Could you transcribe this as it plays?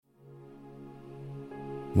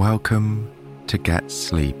Welcome to Get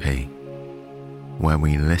Sleepy, where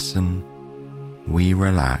we listen, we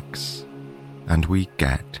relax, and we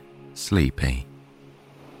get sleepy.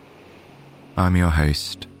 I'm your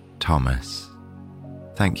host, Thomas.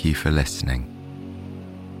 Thank you for listening.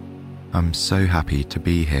 I'm so happy to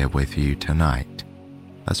be here with you tonight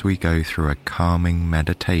as we go through a calming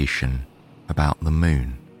meditation about the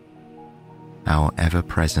moon, our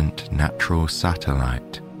ever-present natural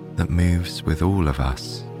satellite that moves with all of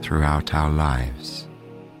us throughout our lives,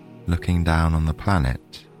 looking down on the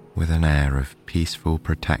planet with an air of peaceful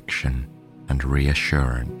protection and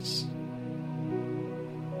reassurance.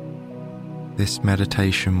 This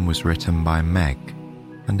meditation was written by Meg,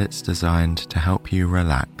 and it's designed to help you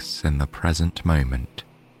relax in the present moment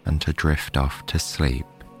and to drift off to sleep.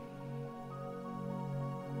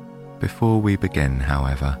 Before we begin,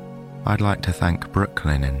 however, I'd like to thank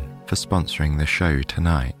Brooklinen for sponsoring the show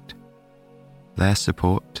tonight. Their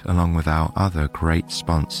support, along with our other great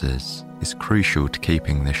sponsors, is crucial to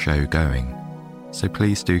keeping the show going, so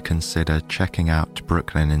please do consider checking out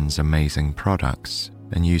Brooklinen's amazing products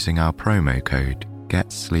and using our promo code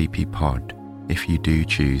GetSleepyPod if you do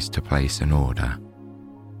choose to place an order.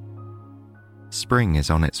 Spring is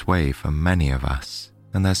on its way for many of us,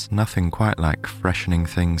 and there's nothing quite like freshening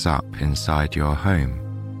things up inside your home.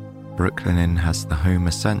 Brooklinen has the home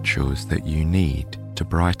essentials that you need to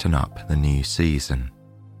brighten up the new season.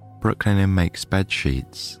 Brooklinen makes bed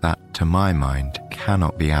sheets that, to my mind,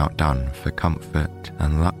 cannot be outdone for comfort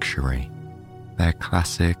and luxury. Their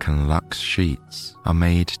classic and luxe sheets are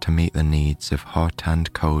made to meet the needs of hot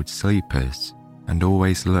and cold sleepers and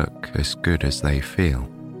always look as good as they feel.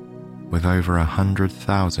 With over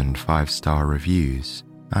 100,000 five-star reviews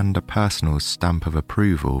and a personal stamp of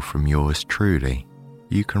approval from yours truly,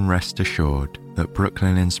 you can rest assured that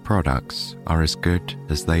Brooklinen's products are as good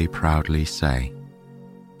as they proudly say.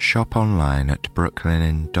 Shop online at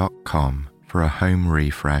brooklinen.com for a home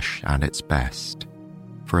refresh at its best.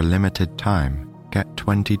 For a limited time, get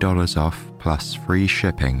 $20 off plus free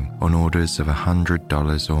shipping on orders of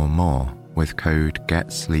 $100 or more with code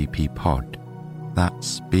GetSleepyPod.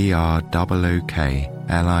 That's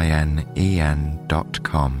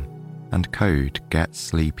BROOKLINEN.com and code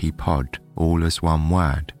GetSleepyPod, all as one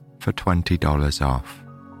word, for $20 off.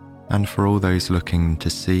 And for all those looking to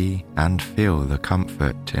see and feel the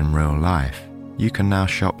comfort in real life, you can now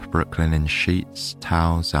shop Brooklinen sheets,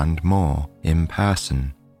 towels, and more in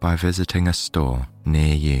person by visiting a store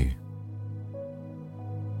near you.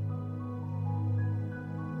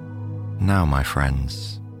 Now, my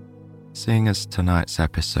friends, seeing as tonight's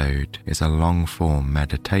episode is a long-form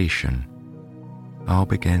meditation, I'll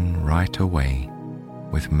begin right away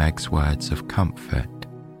with Meg's words of comfort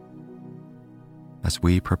as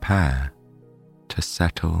we prepare to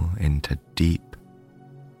settle into deep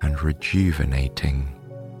and rejuvenating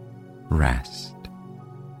rest.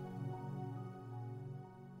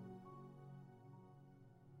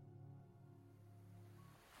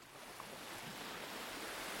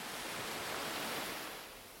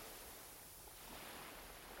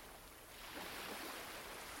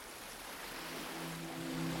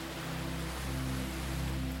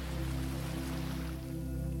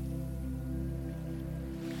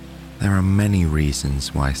 There are many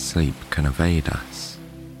reasons why sleep can evade us,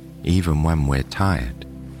 even when we're tired.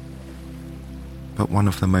 But one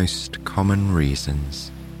of the most common reasons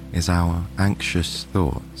is our anxious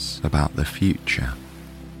thoughts about the future.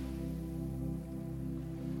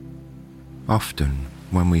 Often,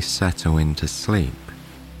 when we settle into sleep,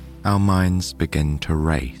 our minds begin to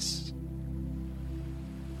race.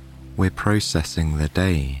 We're processing the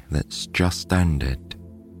day that's just ended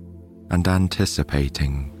and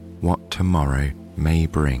anticipating what tomorrow may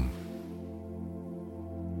bring.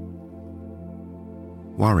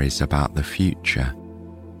 Worries about the future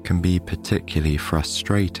can be particularly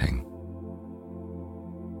frustrating.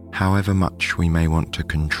 However much we may want to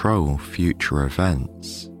control future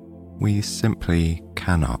events, we simply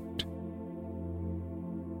cannot.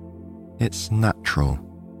 It's natural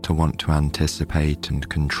to want to anticipate and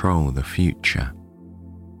control the future.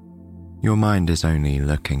 Your mind is only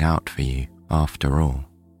looking out for you after all.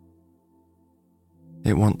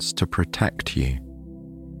 It wants to protect you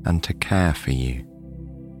and to care for you,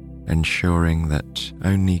 ensuring that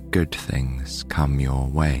only good things come your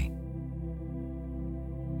way.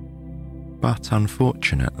 But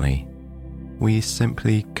unfortunately, we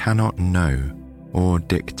simply cannot know or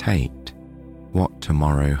dictate what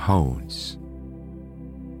tomorrow holds.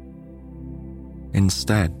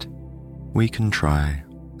 Instead, we can try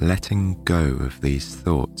letting go of these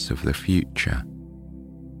thoughts of the future,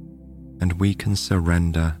 and we can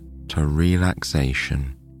surrender to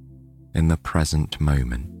relaxation in the present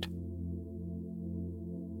moment.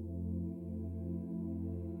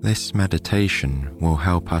 This meditation will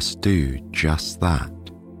help us do just that.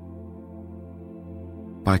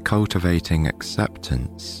 By cultivating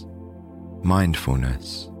acceptance,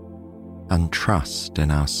 mindfulness, and trust in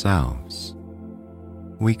ourselves,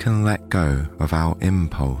 we can let go of our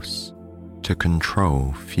impulse to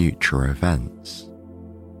control future events,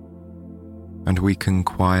 and we can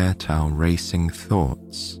quiet our racing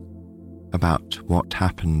thoughts about what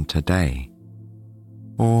happened today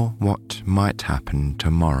or what might happen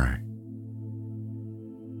tomorrow.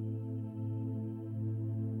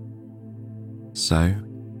 So,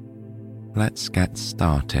 let's get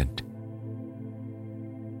started.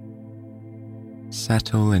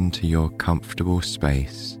 Settle into your comfortable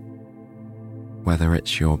space, whether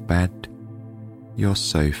it's your bed, your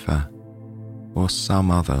sofa, or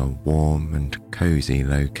some other warm and cozy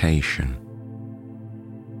location.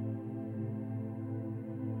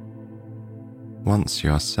 Once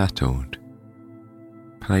you're settled,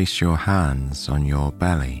 place your hands on your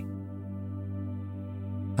belly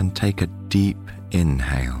and take a deep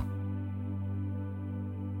inhale.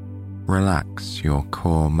 Relax your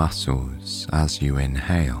core muscles as you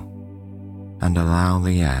inhale and allow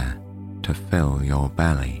the air to fill your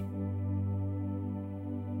belly.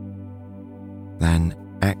 Then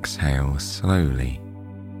exhale slowly.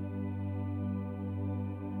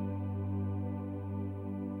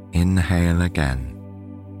 Inhale again,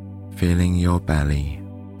 feeling your belly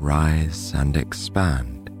rise and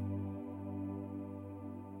expand.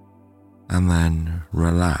 And then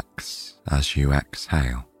relax as you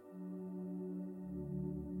exhale.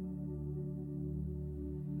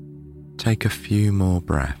 Take a few more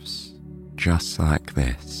breaths, just like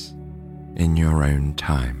this, in your own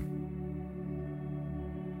time.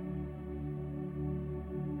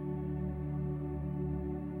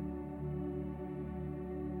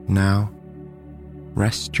 Now,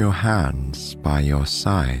 rest your hands by your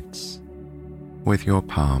sides, with your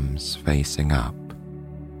palms facing up.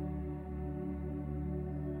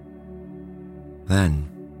 Then,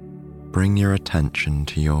 bring your attention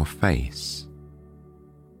to your face,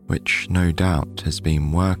 which no doubt has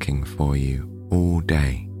been working for you all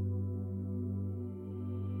day.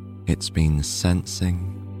 It's been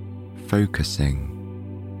sensing, focusing,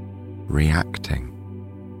 reacting.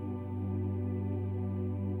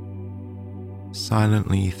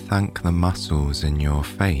 Silently thank the muscles in your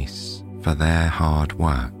face for their hard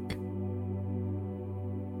work.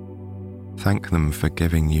 Thank them for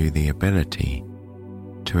giving you the ability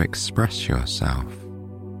to express yourself,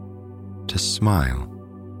 to smile,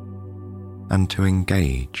 and to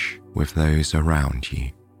engage with those around you.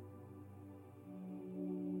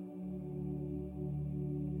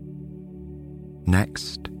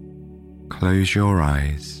 Next, close your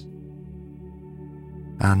eyes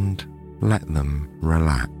and let them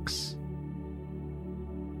relax.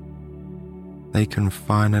 They can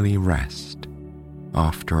finally rest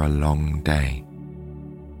after a long day.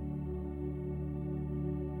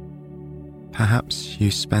 Perhaps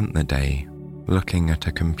you spent the day looking at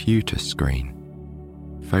a computer screen,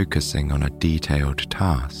 focusing on a detailed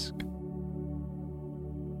task.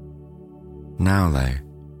 Now though,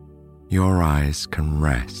 your eyes can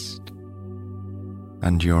rest,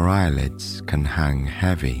 and your eyelids can hang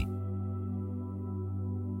heavy.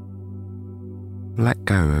 Let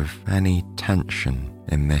go of any tension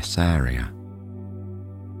in this area.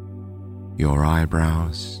 Your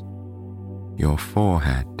eyebrows, your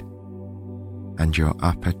forehead, and your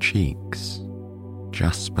upper cheeks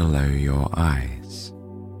just below your eyes.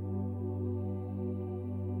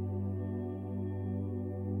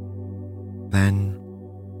 Then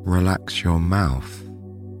relax your mouth,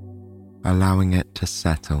 allowing it to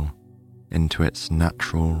settle into its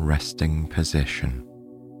natural resting position.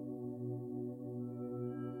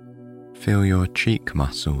 Feel your cheek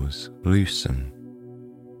muscles loosen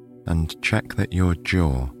and check that your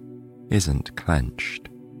jaw isn't clenched.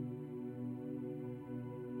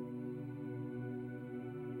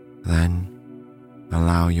 Then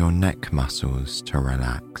allow your neck muscles to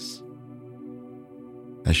relax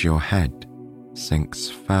as your head sinks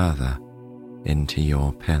further into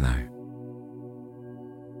your pillow.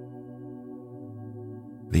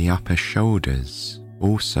 The upper shoulders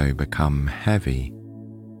also become heavy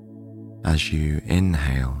as you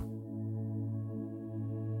inhale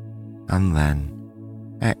and then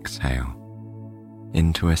exhale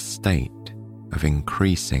into a state of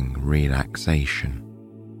increasing relaxation.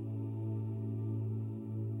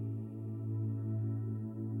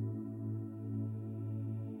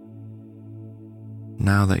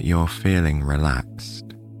 Now that you're feeling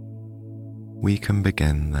relaxed, we can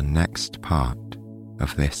begin the next part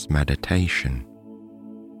of this meditation,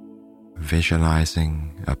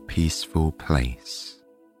 visualizing a peaceful place.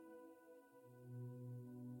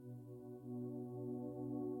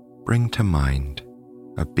 Bring to mind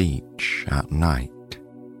a beach at night.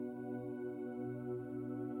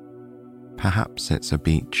 Perhaps it's a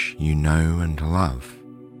beach you know and love,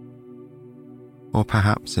 or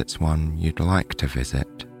perhaps it's one you'd like to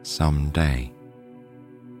visit someday.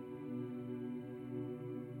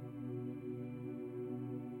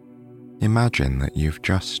 Imagine that you've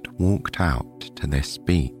just walked out to this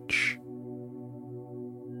beach,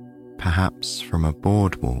 perhaps from a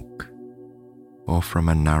boardwalk or from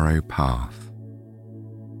a narrow path.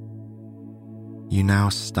 You now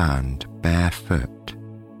stand barefoot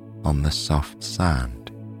on the soft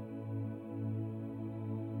sand.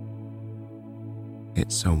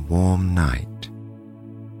 It's a warm night,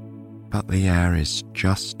 but the air is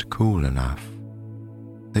just cool enough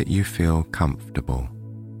that you feel comfortable.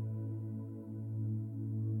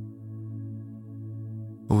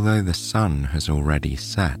 Although the sun has already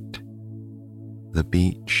set, the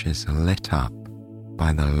beach is lit up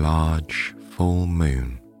by the large full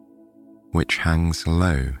moon, which hangs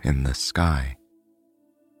low in the sky.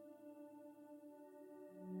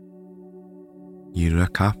 You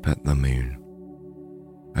look up at the moon,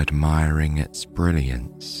 admiring its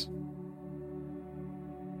brilliance.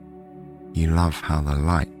 You love how the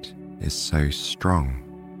light is so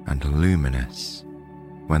strong and luminous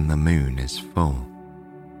when the moon is full.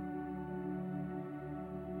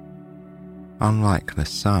 Unlike the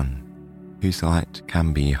sun, whose light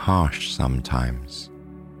can be harsh sometimes,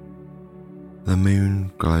 the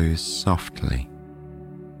moon glows softly.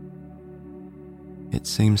 It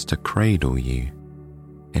seems to cradle you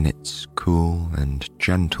in its cool and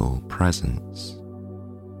gentle presence.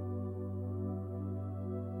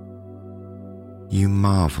 You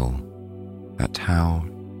marvel at how,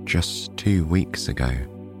 just 2 weeks ago,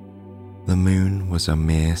 the moon was a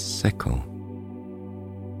mere sickle.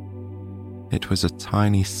 It was a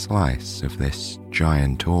tiny slice of this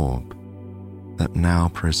giant orb that now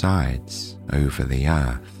presides over the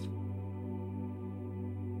earth.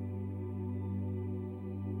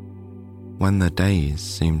 When the days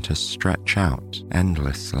seem to stretch out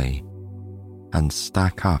endlessly and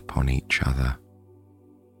stack up on each other,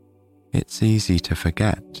 it's easy to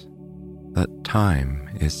forget that time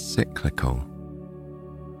is cyclical.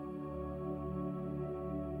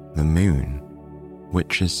 The moon,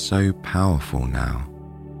 which is so powerful now,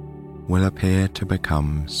 will appear to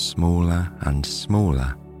become smaller and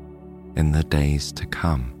smaller in the days to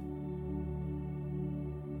come.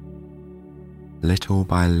 Little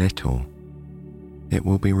by little, it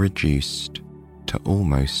will be reduced to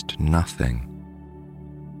almost nothing,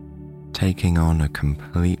 taking on a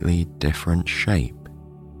completely different shape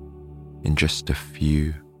in just a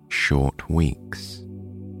few short weeks.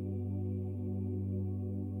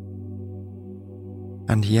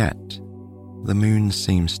 And yet, the moon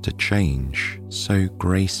seems to change so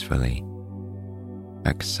gracefully,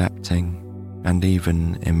 accepting and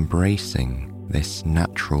even embracing this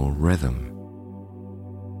natural rhythm.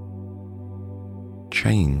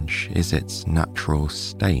 Change is its natural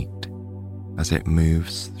state as it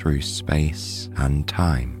moves through space and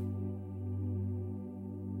time.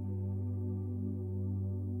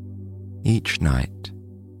 Each night,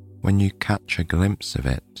 when you catch a glimpse of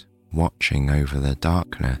it watching over the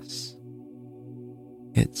darkness,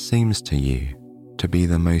 it seems to you to be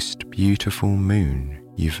the most beautiful moon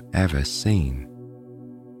you've ever seen.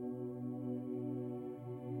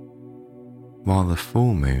 While the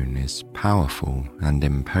full moon is powerful and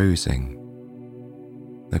imposing,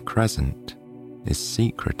 the crescent is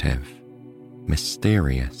secretive,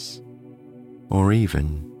 mysterious, or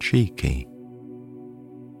even cheeky.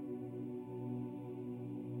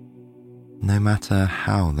 No matter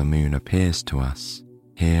how the moon appears to us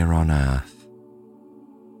here on Earth,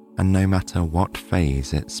 and no matter what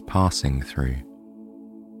phase it's passing through,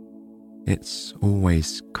 it's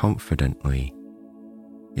always confidently,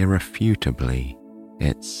 irrefutably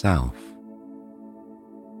itself.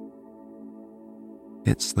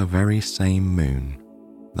 It's the very same moon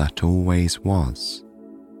that always was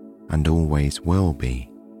and always will be.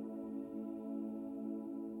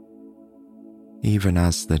 Even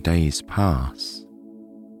as the days pass,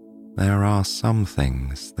 there are some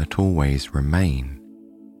things that always remain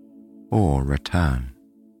or return.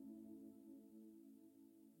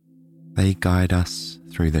 They guide us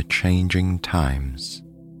through the changing times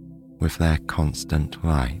with their constant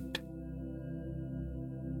light.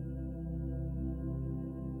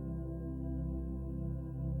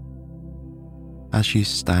 As you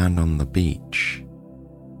stand on the beach,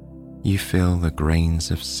 you feel the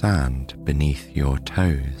grains of sand beneath your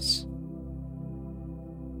toes.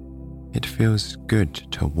 It feels good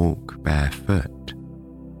to walk barefoot,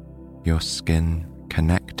 your skin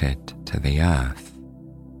connected to the earth.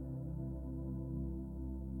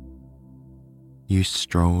 You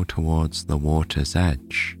stroll towards the water's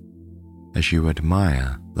edge as you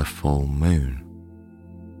admire the full moon.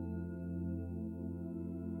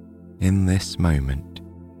 In this moment,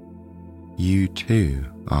 you too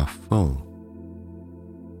are full.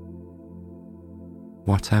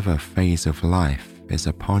 Whatever phase of life is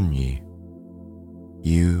upon you,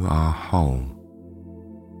 you are whole.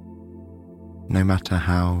 No matter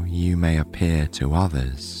how you may appear to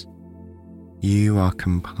others, you are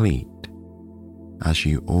complete as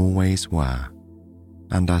you always were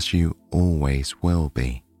and as you always will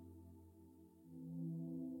be.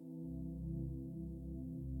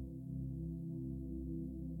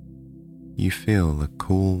 You feel the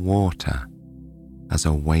cool water as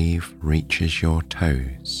a wave reaches your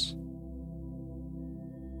toes.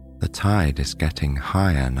 The tide is getting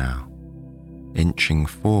higher now, inching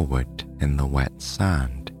forward in the wet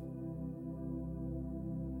sand.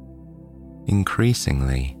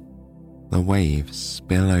 Increasingly, the waves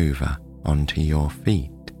spill over onto your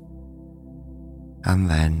feet, and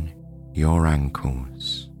then your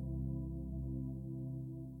ankles.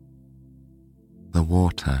 The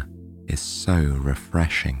water is so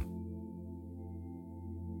refreshing.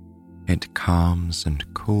 It calms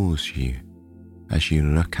and cools you as you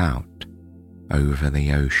look out over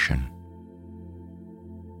the ocean.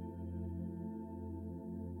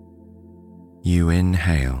 You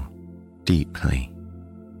inhale deeply.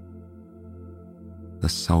 The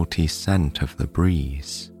salty scent of the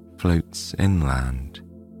breeze floats inland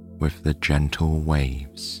with the gentle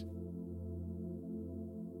waves.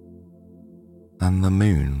 And the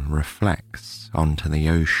moon reflects onto the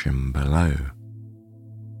ocean below,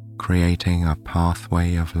 creating a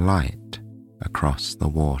pathway of light across the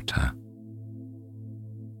water.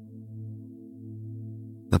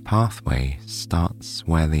 The pathway starts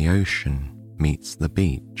where the ocean meets the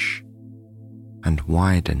beach and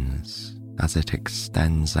widens as it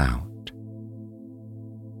extends out.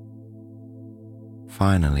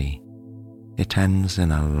 Finally, it ends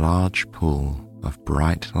in a large pool of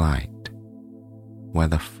bright light where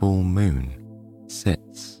the full moon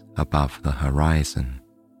sits above the horizon.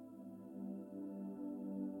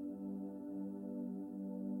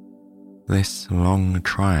 This long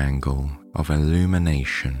triangle of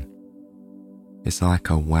illumination is like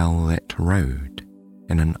a well-lit road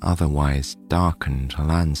in an otherwise darkened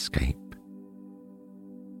landscape.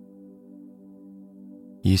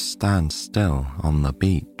 You stand still on the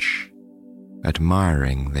beach,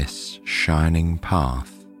 admiring this shining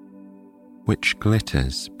path which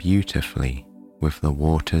glitters beautifully with the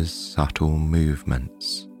water's subtle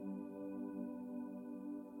movements.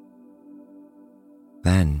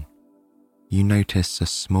 Then you notice a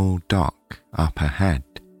small dock up ahead,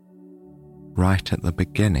 right at the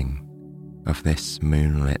beginning of this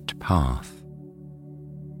moonlit path.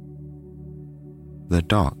 The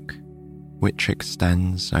dock, which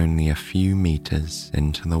extends only a few meters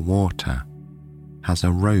into the water, has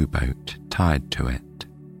a rowboat tied to it.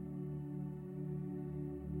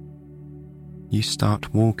 You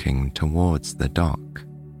start walking towards the dock.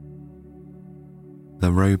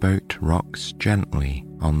 The rowboat rocks gently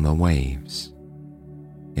on the waves,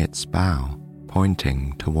 its bow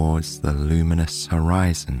pointing towards the luminous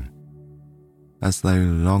horizon, as though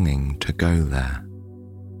longing to go there.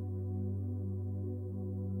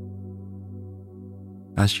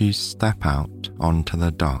 As you step out onto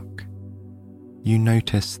the dock, you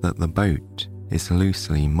notice that the boat is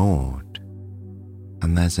loosely moored,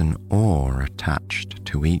 and there's an oar attached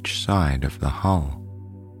to each side of the hull.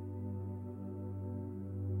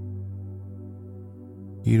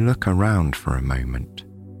 You look around for a moment,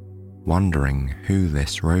 wondering who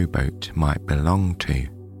this rowboat might belong to.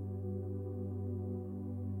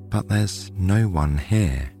 But there's no one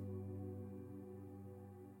here.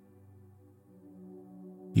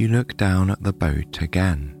 You look down at the boat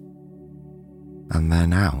again, and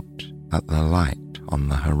then out at the light on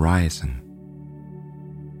the horizon.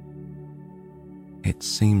 It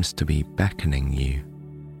seems to be beckoning you,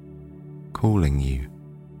 calling you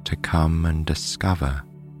to come and discover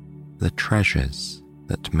the treasures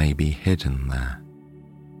that may be hidden there.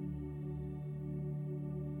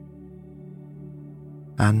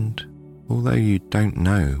 And although you don't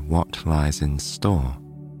know what lies in store,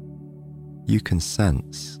 you can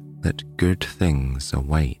sense that good things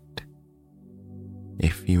await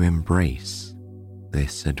if you embrace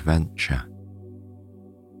this adventure.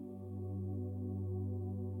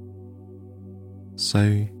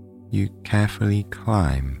 So you carefully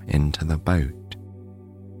climb into the boat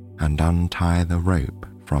and untie the rope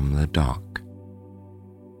from the dock.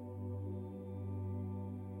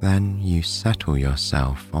 Then you settle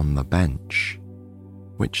yourself on the bench,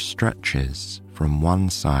 which stretches from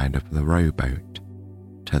one side of the rowboat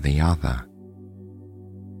to the other.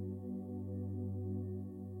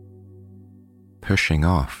 Pushing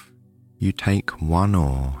off, you take one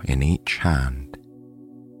oar in each hand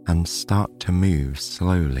and start to move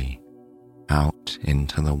slowly out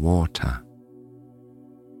into the water.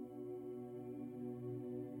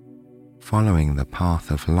 Following the path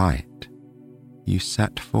of light, you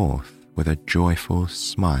set forth with a joyful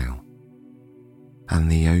smile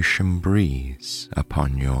and the ocean breeze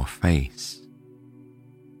upon your face.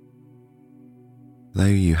 Though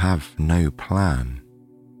you have no plan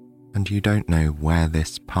and you don't know where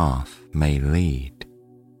this path may lead,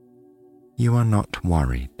 you are not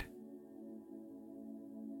worried.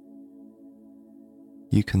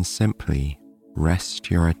 You can simply rest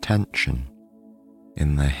your attention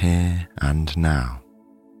in the here and now.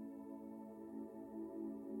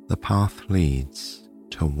 The path leads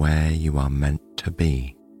to where you are meant to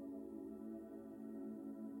be,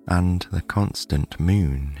 and the constant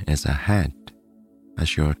moon is ahead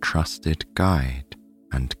as your trusted guide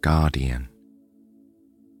and guardian.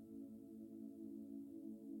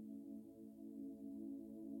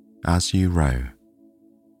 As you row,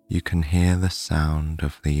 you can hear the sound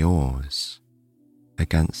of the oars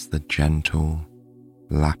against the gentle,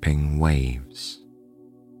 lapping waves.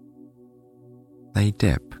 They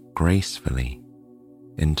dip gracefully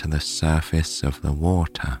into the surface of the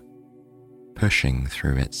water, pushing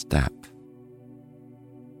through its depth.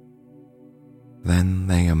 Then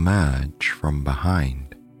they emerge from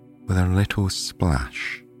behind with a little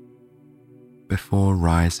splash before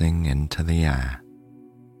rising into the air,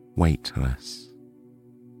 weightless.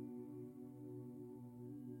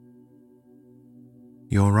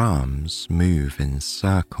 Your arms move in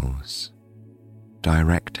circles,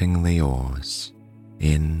 directing the oars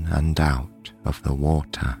in and out of the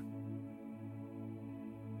water.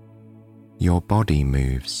 Your body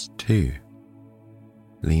moves too,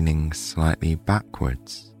 leaning slightly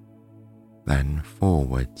backwards, then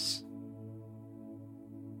forwards.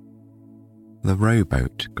 The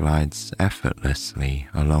rowboat glides effortlessly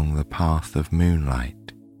along the path of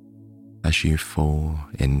moonlight as you fall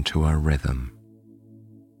into a rhythm.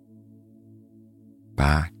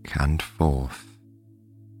 Back and forth,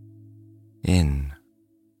 in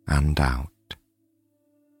and out.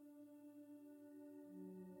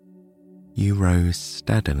 You row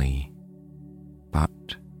steadily,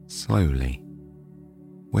 but slowly,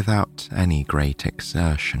 without any great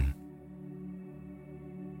exertion.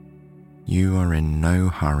 You are in no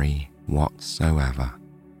hurry whatsoever.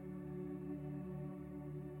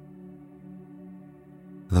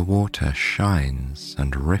 The water shines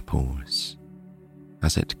and ripples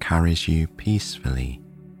as it carries you peacefully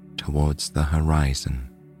towards the horizon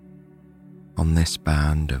on this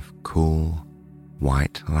band of cool,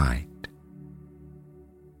 white light.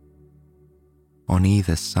 On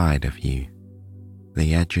either side of you,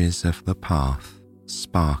 the edges of the path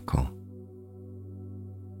sparkle.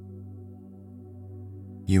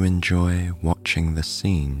 You enjoy watching the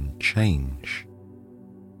scene change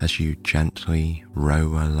as you gently row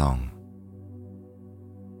along.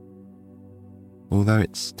 Although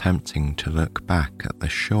it's tempting to look back at the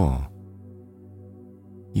shore,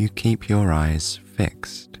 you keep your eyes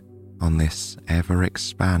fixed on this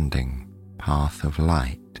ever-expanding path of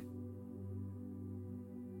light.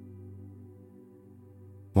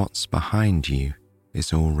 What's behind you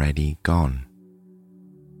is already gone,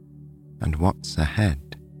 and what's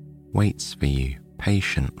ahead waits for you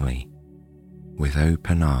patiently with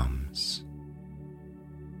open arms.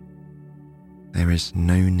 There is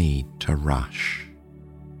no need to rush.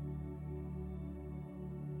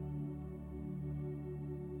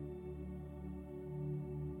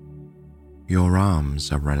 Your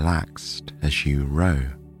arms are relaxed as you row,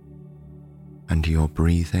 and your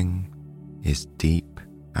breathing is deep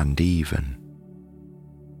and even.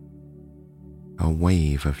 A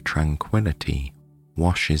wave of tranquility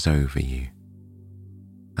washes over you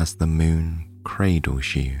as the moon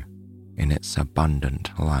cradles you in its abundant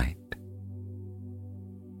light.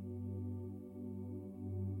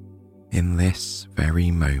 In this very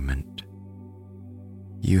moment,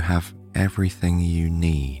 you have everything you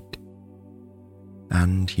need,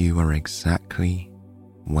 and you are exactly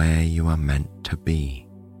where you are meant to be.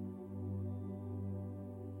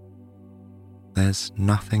 There's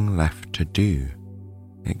nothing left to do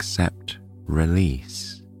except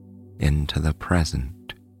release into the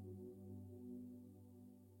present.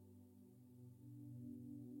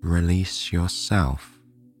 release yourself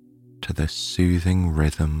to the soothing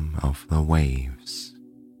rhythm of the waves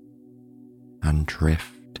and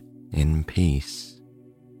drift in peace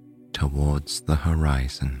towards the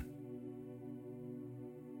horizon.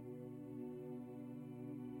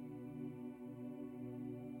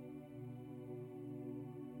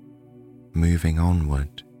 Moving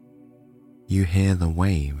onward, you hear the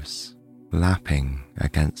waves lapping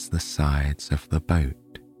against the sides of the boat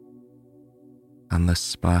and the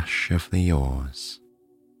splash of the oars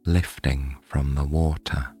lifting from the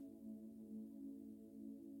water.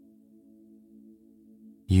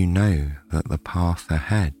 You know that the path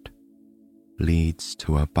ahead leads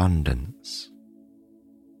to abundance.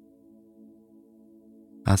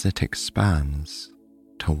 As it expands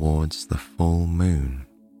towards the full moon,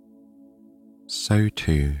 so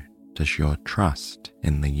too does your trust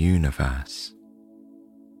in the universe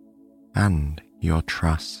and your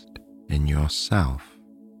trust in yourself.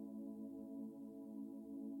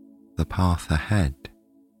 The path ahead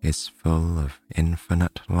is full of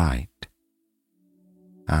infinite light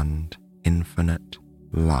and infinite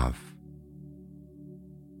love.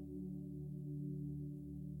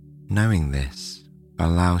 Knowing this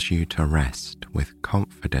allows you to rest with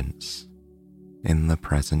confidence in the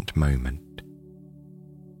present moment.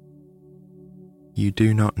 You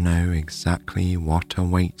do not know exactly what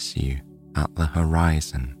awaits you at the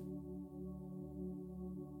horizon,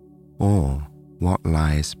 or what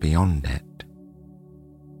lies beyond it,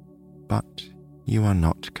 but you are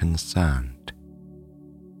not concerned.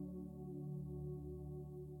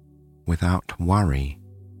 Without worry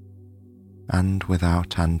and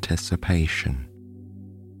without anticipation,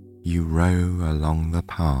 you row along the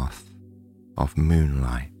path of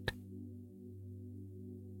moonlight,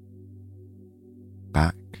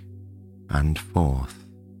 back and forth,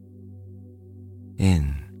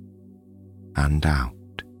 in and out.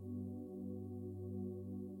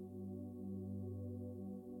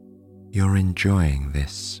 You're enjoying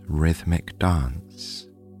this rhythmic dance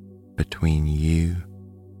between you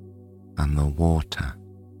and the water.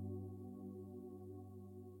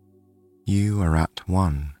 You are at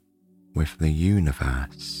one with the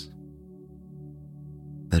universe,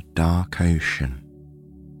 the dark ocean,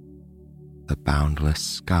 the boundless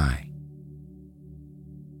sky,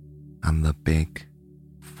 and the big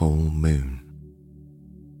full moon.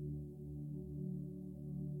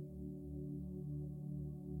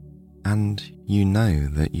 And you know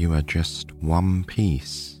that you are just one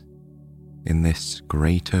piece in this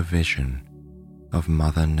greater vision of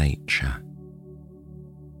Mother Nature.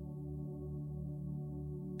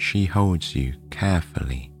 She holds you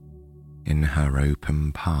carefully in her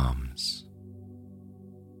open palms.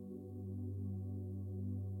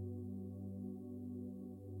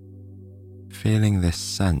 Feeling this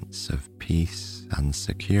sense of peace and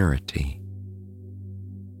security,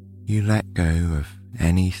 you let go of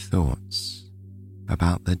any thoughts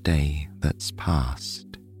about the day that's passed.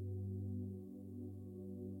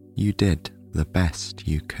 You did the best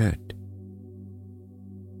you could,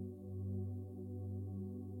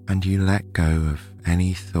 and you let go of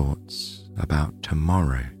any thoughts about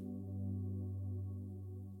tomorrow,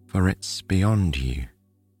 for it's beyond you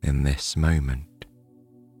in this moment.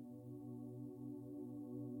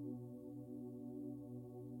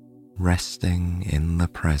 Resting in the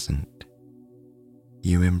present,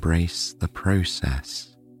 you embrace the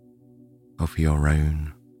process of your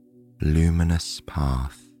own luminous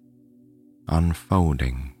path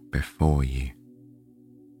unfolding before you.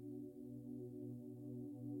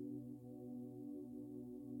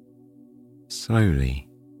 Slowly,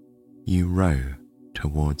 you row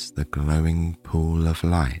towards the glowing pool of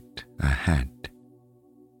light ahead,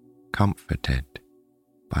 comforted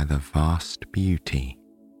by the vast beauty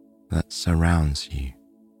that surrounds you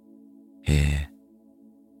here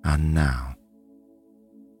and now.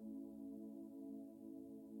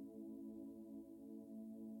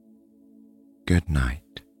 Good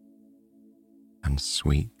night and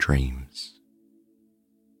sweet dreams.